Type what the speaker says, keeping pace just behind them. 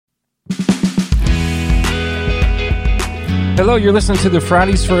Hello, you're listening to the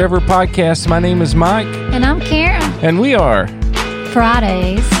Fridays Forever podcast. My name is Mike. And I'm Karen. And we are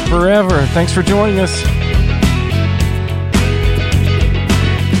Fridays Forever. Thanks for joining us.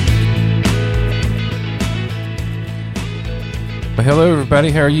 Well, hello, everybody.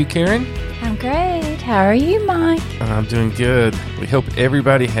 How are you, Karen? I'm great. How are you, Mike? I'm doing good. We hope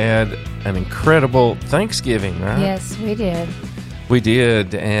everybody had an incredible Thanksgiving, right? Yes, we did. We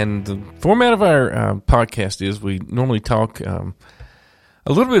did, and the format of our podcast is we normally talk a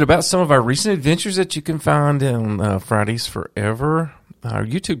little bit about some of our recent adventures that you can find on Fridays Forever, our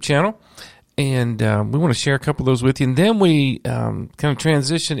YouTube channel, and we want to share a couple of those with you, and then we kind of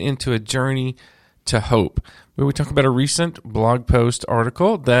transition into a journey to hope, where we talk about a recent blog post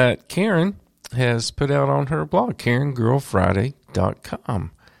article that Karen has put out on her blog,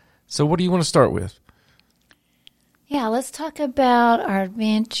 KarenGirlFriday.com. So what do you want to start with? Yeah, let's talk about our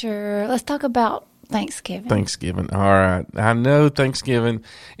adventure. Let's talk about Thanksgiving. Thanksgiving. All right. I know Thanksgiving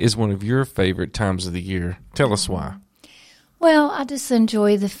is one of your favorite times of the year. Tell us why. Well, I just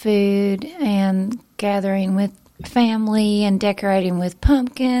enjoy the food and gathering with family and decorating with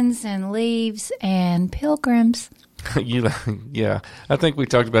pumpkins and leaves and pilgrims. Yeah. I think we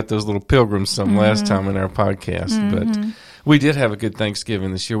talked about those little pilgrims last time in our podcast, but we did have a good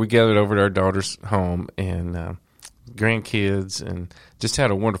Thanksgiving this year. We gathered over at our daughter's home and grandkids and just had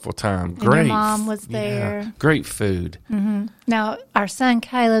a wonderful time. Great. And your mom was there. Yeah, great food. Mm-hmm. Now, our son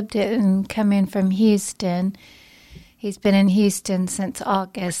Caleb didn't come in from Houston. He's been in Houston since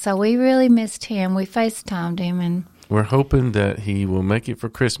August, so we really missed him. We FaceTimed him. And we're hoping that he will make it for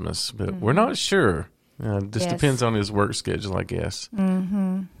Christmas, but we're not sure. Just depends on his work schedule, I guess.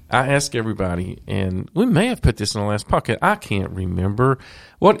 Mm-hmm. I ask everybody, and we may have put this in the last podcast. I can't remember.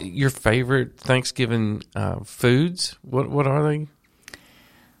 What your favorite Thanksgiving foods? What are they?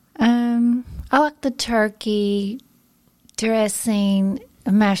 I like the turkey dressing,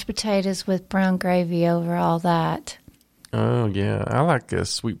 mashed potatoes with brown gravy over all that. Oh, yeah. I like a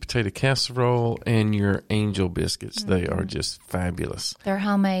sweet potato casserole and your angel biscuits. They are just fabulous. They're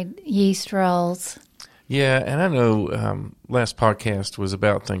homemade yeast rolls. Yeah, and I know last podcast was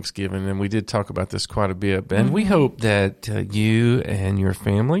about Thanksgiving, and we did talk about this quite a bit. And we hope that you and your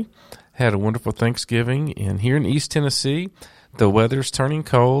family had a wonderful Thanksgiving. And here in East Tennessee, the weather's turning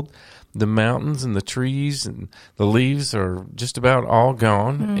cold. The mountains and the trees and the leaves are just about all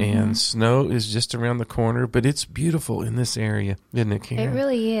gone, and snow is just around the corner. But it's beautiful in this area, isn't it, Karen? It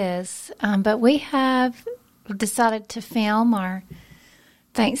really is. But we have decided to film our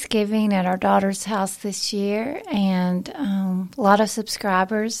Thanksgiving at our daughter's house this year, and a lot of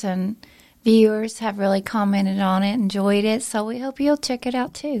subscribers and viewers have really commented on it, enjoyed it, so we hope you'll check it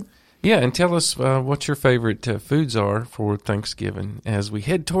out too. Yeah, and tell us what your favorite foods are for Thanksgiving as we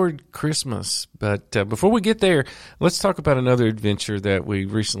head toward Christmas. But before we get there, let's talk about another adventure that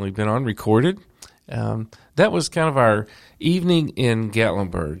we've recently been on, recorded. That was kind of our evening in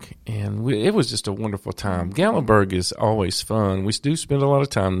Gatlinburg, and it was just a wonderful time. Gatlinburg is always fun. We do spend a lot of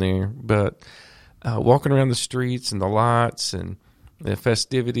time there, but walking around the streets and the lights and the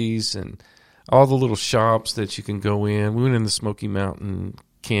festivities and all the little shops that you can go in. We went in the Smoky Mountain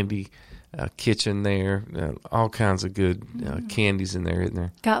candy kitchen there. All kinds of good candies in there, isn't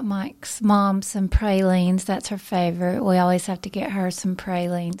there? Got Mike's mom some pralines. That's her favorite. We always have to get her some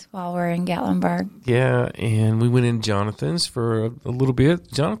pralines while we're in Gatlinburg. Yeah, and we went in Jonathan's for a little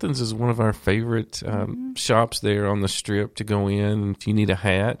bit. Jonathan's is one of our favorite shops there on the strip to go in if you need a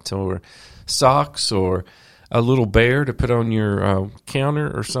hat or socks or a little bear to put on your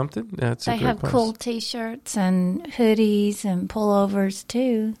counter or something. That's a great place. They have cool T-shirts and hoodies and pullovers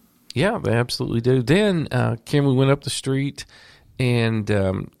too. Yeah, they absolutely do. Then, Kim, we went up the street and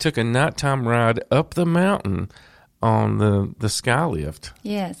took a nighttime ride up the mountain on the sky lift.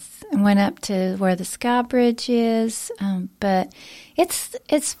 Yes, and went up to where the Sky Bridge is. But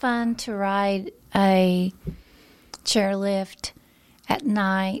it's fun to ride a chairlift at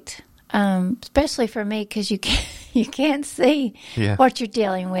night. Especially for me, because you can't see what you're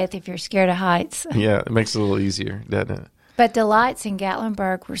dealing with if you're scared of heights. Yeah, it makes it a little easier, doesn't it? But the lights in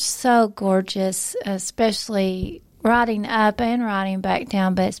Gatlinburg were so gorgeous, especially riding up and riding back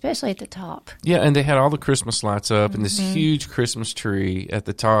down, but especially at the top. Yeah, and they had all the Christmas lights up and this huge Christmas tree at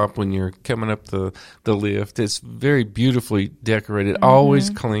the top when you're coming up the lift. It's very beautifully decorated,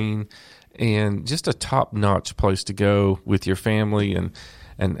 always clean, and just a top-notch place to go with your family and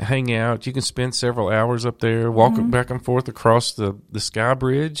hang out. You can spend several hours up there, walking back and forth across the Sky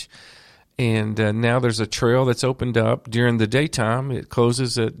Bridge. And now there's a trail that's opened up during the daytime. It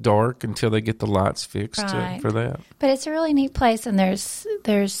closes at dark until they get the lights fixed for that. But it's a really neat place, and there's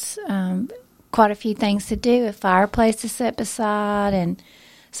quite a few things to do, a fireplace to set beside, and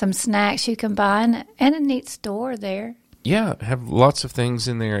some snacks you can buy, and a neat store there. Yeah, have lots of things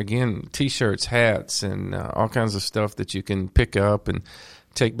in there. Again, T-shirts, hats, and all kinds of stuff that you can pick up and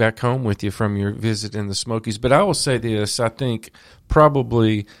take back home with you from your visit in the Smokies. But I will say this, I think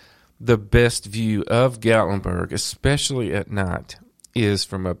probably the best view of Gatlinburg, especially at night, is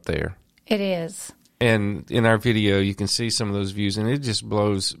from up there. It is. And in our video, you can see some of those views, and it just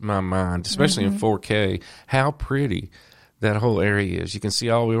blows my mind, especially in 4K, how pretty that whole area is. You can see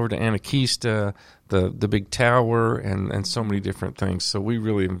all the way over to Anakeesta, the big tower, and so many different things. So we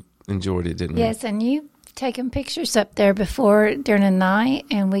really enjoyed it, didn't we? Yes, and you've taken pictures up there before during the night,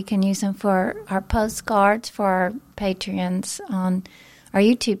 and we can use them for our postcards for our Patreons on our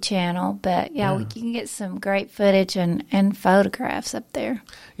YouTube channel. But, yeah, we can get some great footage and photographs up there.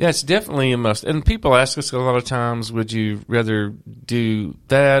 Yeah, it's definitely a must. And people ask us a lot of times, would you rather do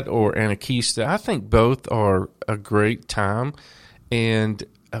that or Anakeesta? I think both are a great time. And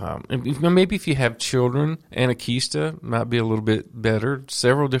maybe if you have children, Anakeesta might be a little bit better.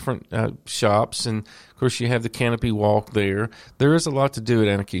 Several different shops, and of course you have the Canopy Walk there. There is a lot to do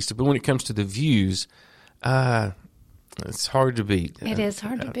at Anakeesta, but when it comes to the views, it's hard to beat. It is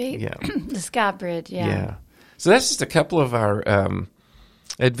hard to beat. Yeah, the Sky Bridge. Yeah. So that's just a couple of our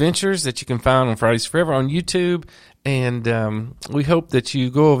adventures that you can find on Fridays Forever on YouTube. And we hope that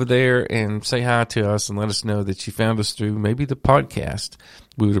you go over there and say hi to us and let us know that you found us through maybe the podcast.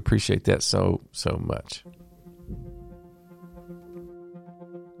 We would appreciate that so much.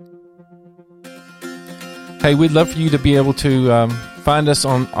 Hey, we'd love for you to be able to find us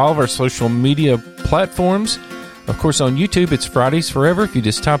on all of our social media platforms. Of course, on YouTube, it's Fridays Forever. If you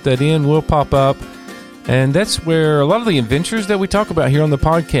just type that in, we'll pop up. And that's where a lot of the adventures that we talk about here on the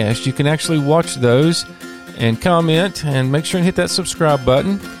podcast, you can actually watch those and comment, and make sure and hit that subscribe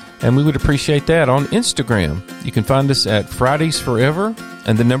button, and we would appreciate that. On Instagram, you can find us at Fridays Forever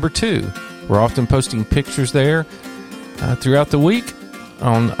and the number 2. We're often posting pictures there throughout the week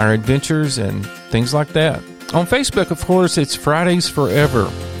on our adventures and things like that. On Facebook, of course, it's Fridays Forever.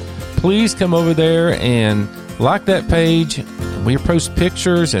 Please come over there and like that page. We post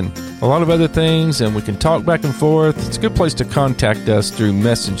pictures and a lot of other things, and we can talk back and forth. It's a good place to contact us through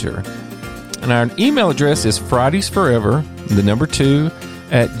Messenger. And our email address is fridaysforever, the number 2,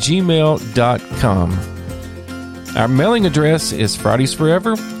 at gmail.com. Our mailing address is Fridays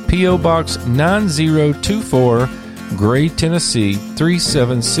Forever, P.O. Box 9024, Gray, Tennessee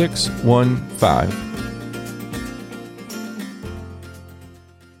 37615.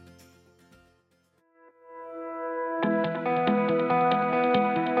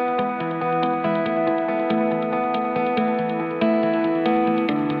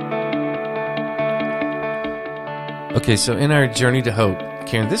 Okay, so in our Journey to Hope,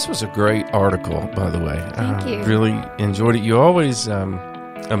 Karen, this was a great article, by the way. Thank you. Really enjoyed it. You always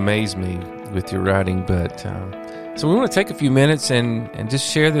amaze me with your writing, but so we want to take a few minutes and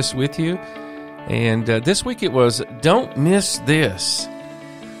just share this with you. And this week it was, Don't Miss This,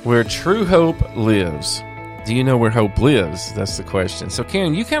 Where True Hope Lives. Do you know where hope lives? That's the question. So,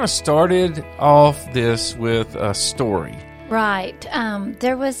 Karen, you kind of started off this with a story. Right.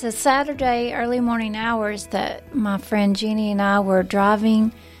 There was a Saturday early morning hours that my friend Jeannie and I were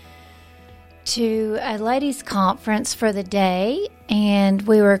driving to a ladies' conference for the day, and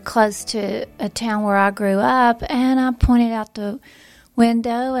we were close to a town where I grew up, and I pointed out the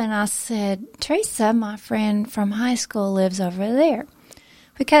window and I said, Teresa, my friend from high school, lives over there.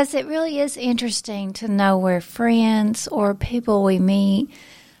 Because it really is interesting to know where friends or people we meet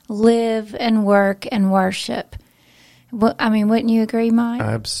live and work and worship. Well, I mean, wouldn't you agree, Mike?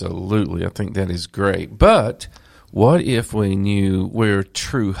 Absolutely. I think that is great. But what if we knew where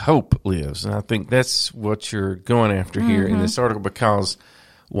true hope lives? And I think that's what you're going after here in this article, because,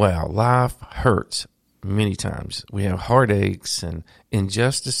 wow, life hurts many times. We have heartaches, and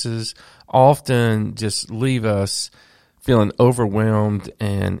injustices often just leave us feeling overwhelmed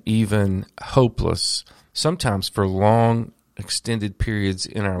and even hopeless, sometimes for long, extended periods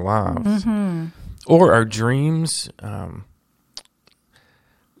in our lives. Or our dreams, our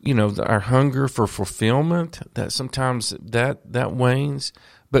hunger for fulfillment, that sometimes that wanes,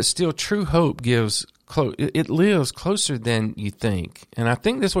 but still true hope it lives closer than you think. And I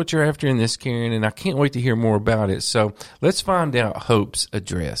think that's what you're after in this, Karen, and I can't wait to hear more about it. So let's find out hope's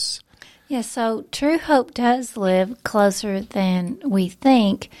address. Yeah, so true hope does live closer than we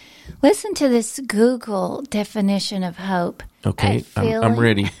think. Listen to this Google definition of hope. Okay, I'm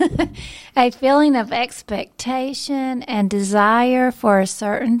ready. A feeling of expectation and desire for a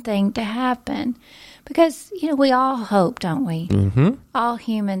certain thing to happen, Because, we all hope, don't we? Mm-hmm. All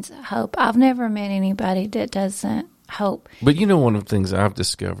humans hope. I've never met anybody that doesn't hope. But one of the things I've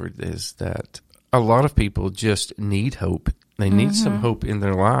discovered is that a lot of people just need hope. They need some hope in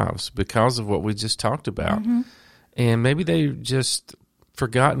their lives because of what we just talked about. And maybe they've just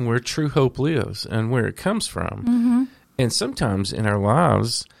forgotten where true hope lives and where it comes from. And sometimes in our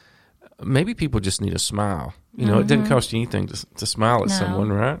lives, maybe people just need a smile. It doesn't cost you anything to smile at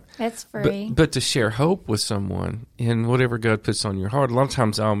someone, right? It's free. But to share hope with someone in whatever God puts on your heart. A lot of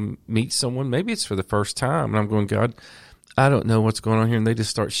times I'll meet someone, maybe it's for the first time, and I'm going, God, I don't know what's going on here. And they just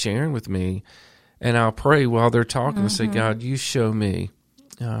start sharing with me. And I'll pray while they're talking and say, God, you show me,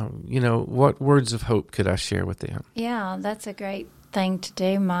 what words of hope could I share with them? Yeah, that's a great thing to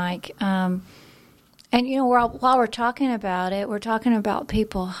do, Mike. And, while we're talking about it, we're talking about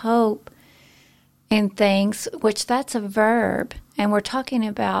people hope in things, which that's a verb. And we're talking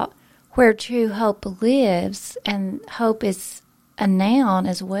about where true hope lives, and hope is a noun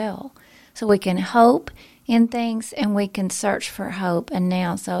as well. So we can hope in things, and we can search for hope, a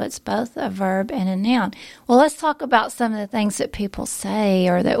noun. So it's both a verb and a noun. Well, let's talk about some of the things that people say,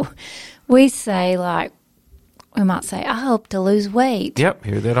 or that we say, like we might say, I hope to lose weight. Yep,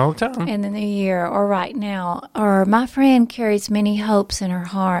 hear that all the time. In the new year, or right now, or my friend carries many hopes in her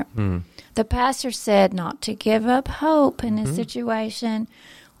heart. The pastor said not to give up hope in this situation,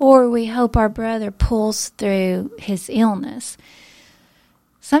 or we hope our brother pulls through his illness.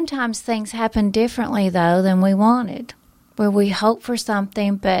 Sometimes things happen differently, though, than we wanted, where we hope for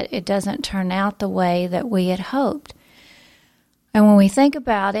something, but it doesn't turn out the way that we had hoped. And when we think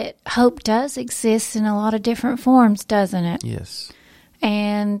about it, hope does exist in a lot of different forms, doesn't it? Yes.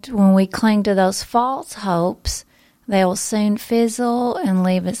 And when we cling to those false hopes, they will soon fizzle and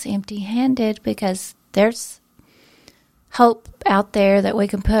leave us empty-handed, because there's hope out there that we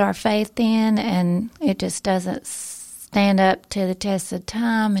can put our faith in, and it just doesn't stand up to the test of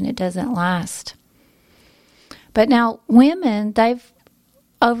time, and it doesn't last. But now women, they've,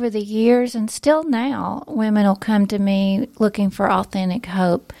 over the years, and still now, women will come to me looking for authentic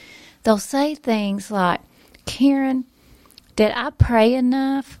hope. They'll say things like, Karen, did I pray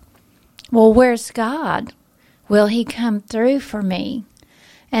enough? Well, where's God? Will he come through for me?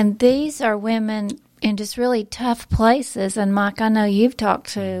 And these are women in just really tough places. And Mike, I know you've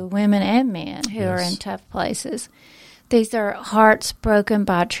talked to women and men who are in tough places. These are hearts broken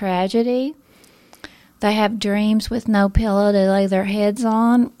by tragedy. They have dreams with no pillow to lay their heads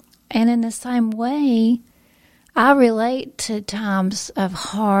on. And in the same way, I relate to times of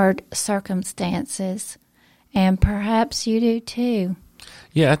hard circumstances. And perhaps you do too.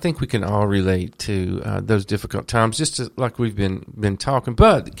 Yeah, I think we can all relate to those difficult times, like we've been talking.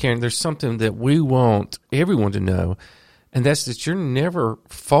 But, Karen, there's something that we want everyone to know, and that's that you're never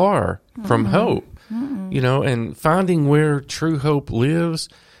far from hope. And finding where true hope lives.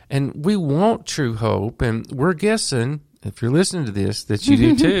 And we want true hope, and we're guessing, if you're listening to this, that you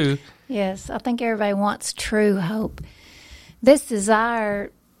do too. Yes, I think everybody wants true hope. This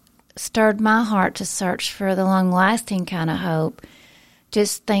desire stirred my heart to search for the long-lasting kind of hope.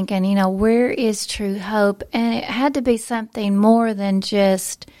 Just thinking, where is true hope? And it had to be something more than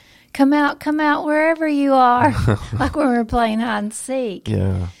just, come out wherever you are, like when we were playing hide and seek.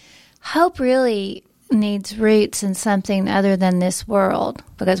 Yeah. Hope really needs roots in something other than this world,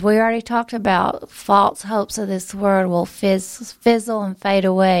 because we already talked about false hopes of this world will fizzle and fade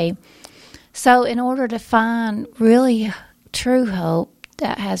away. So in order to find really true hope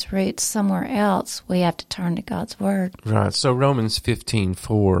that has roots somewhere else, we have to turn to God's Word. Right. So Romans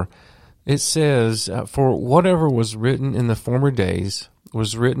 15:4, it says, for whatever was written in the former days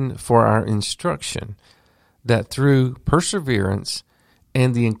was written for our instruction, that through perseverance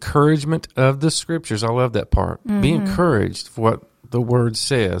and the encouragement of the Scriptures, I love that part, be encouraged for what the Word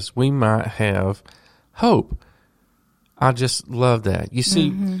says, we might have hope. I just love that. You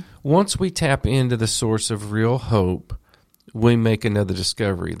see, once we tap into the source of real hope, we make another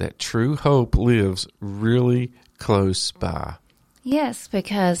discovery, that true hope lives really close by. Yes,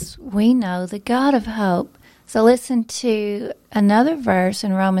 because we know the God of hope. So listen to another verse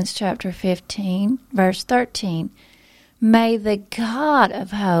in Romans chapter 15, verse 13. May the God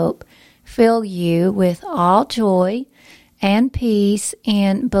of hope fill you with all joy and peace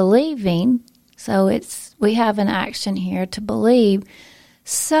in believing. So we have an action here to believe,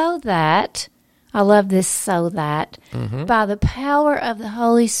 so that, I love this, so that, by the power of the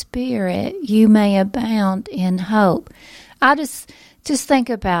Holy Spirit, you may abound in hope. I just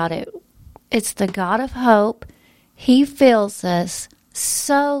think about it. It's the God of hope. He fills us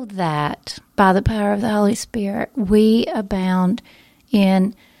so that by the power of the Holy Spirit, we abound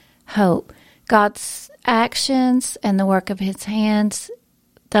in hope. God's actions and the work of his hands,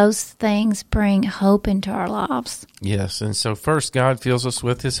 those things bring hope into our lives. Yes, and so first, God fills us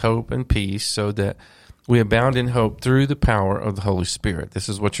with his hope and peace so that we abound in hope through the power of the Holy Spirit. This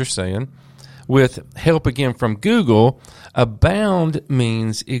is what you're saying. With help again from Google, abound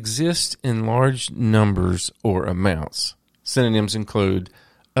means exist in large numbers or amounts. Synonyms include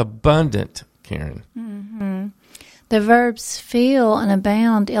abundant, Karen. Mm-hmm. The verbs fill and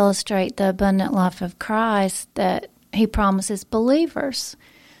abound illustrate the abundant life of Christ that he promises believers.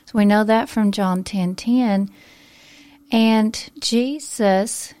 So we know that from John 10:10. And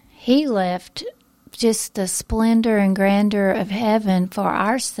Jesus, he left just the splendor and grandeur of heaven for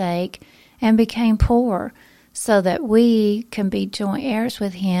our sake and became poor so that we can be joint heirs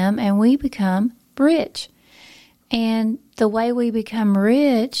with him and we become rich. And the way we become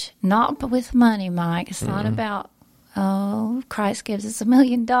rich, not with money, Mike. It's not about, Christ gives us $1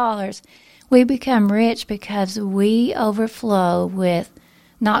 million. We become rich because we overflow with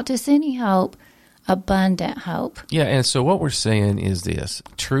not just any hope, abundant hope. Yeah, and so what we're saying is this.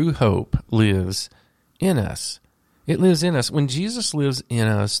 True hope lives in us. It lives in us. When Jesus lives in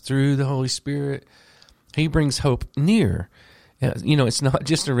us through the Holy Spirit, he brings hope near. You know, it's not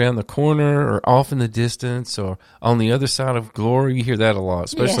just around the corner or off in the distance or on the other side of glory. You hear that a lot,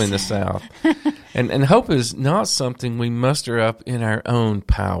 especially in the South. And hope is not something we muster up in our own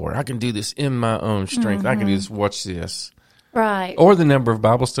power. I can do this in my own strength. I can do this. Watch this. Right. Or the number of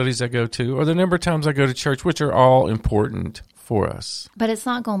Bible studies I go to, or the number of times I go to church, which are all important for us. But it's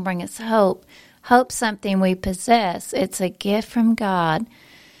not going to bring us hope. Hope's something we possess. It's a gift from God.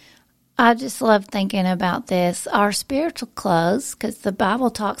 I just love thinking about this. Our spiritual clothes, because the Bible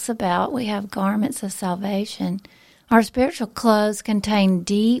talks about we have garments of salvation. Our spiritual clothes contain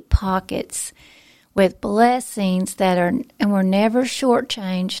deep pockets with blessings that are, and we're never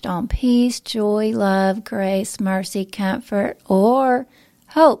shortchanged on peace, joy, love, grace, mercy, comfort, or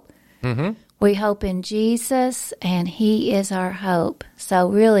hope. Mm-hmm. We hope in Jesus, and he is our hope. So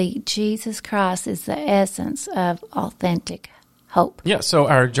really, Jesus Christ is the essence of authentic hope. Yeah, so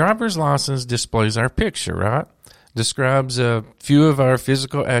our driver's license displays our picture, right? Describes a few of our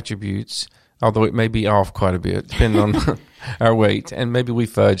physical attributes, although it may be off quite a bit, depending on our weight, and maybe we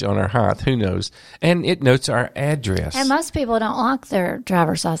fudge on our height, who knows. And it notes our address. And most people don't like their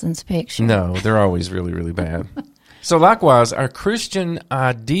driver's license picture. No, they're always really, really bad. So likewise, our Christian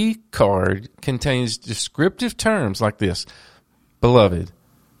ID card contains descriptive terms like this: beloved,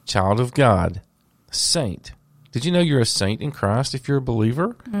 child of God, saint. Did you know you're a saint in Christ if you're a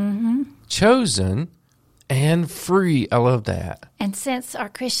believer? Mm-hmm. Chosen and free. I love that. And since our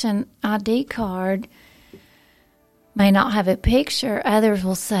Christian ID card may not have a picture, others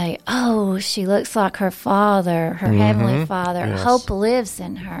will say, oh, she looks like her Father, her Heavenly Father. Yes. Hope lives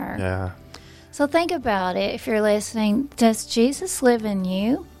in her. Yeah. So think about it. If you're listening, does Jesus live in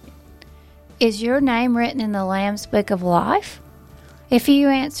you? Is your name written in the Lamb's Book of Life? If you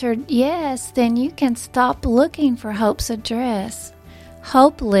answered yes, then you can stop looking for Hope's address.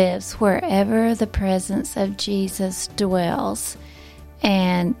 Hope lives wherever the presence of Jesus dwells.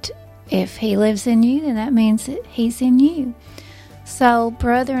 And if he lives in you, then that means that he's in you. So,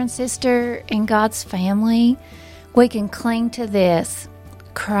 brother and sister in God's family, we can cling to this.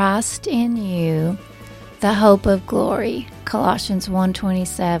 Christ in you, the hope of glory. Colossians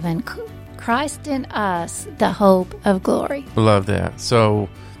 1:27. Christ in us, the hope of glory. Love that. So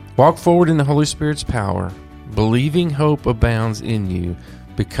walk forward in the Holy Spirit's power. Believing hope abounds in you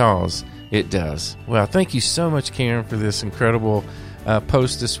because it does. Well, thank you so much, Karen, for this incredible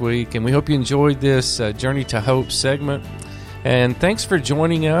post this week. And we hope you enjoyed this Journey to Hope segment. And thanks for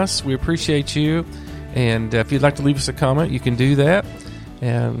joining us. We appreciate you. And if you'd like to leave us a comment, you can do that.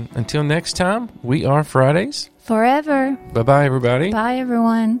 And until next time, we are Fridays Forever. Bye-bye, everybody. Bye,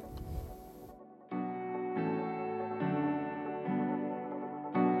 everyone.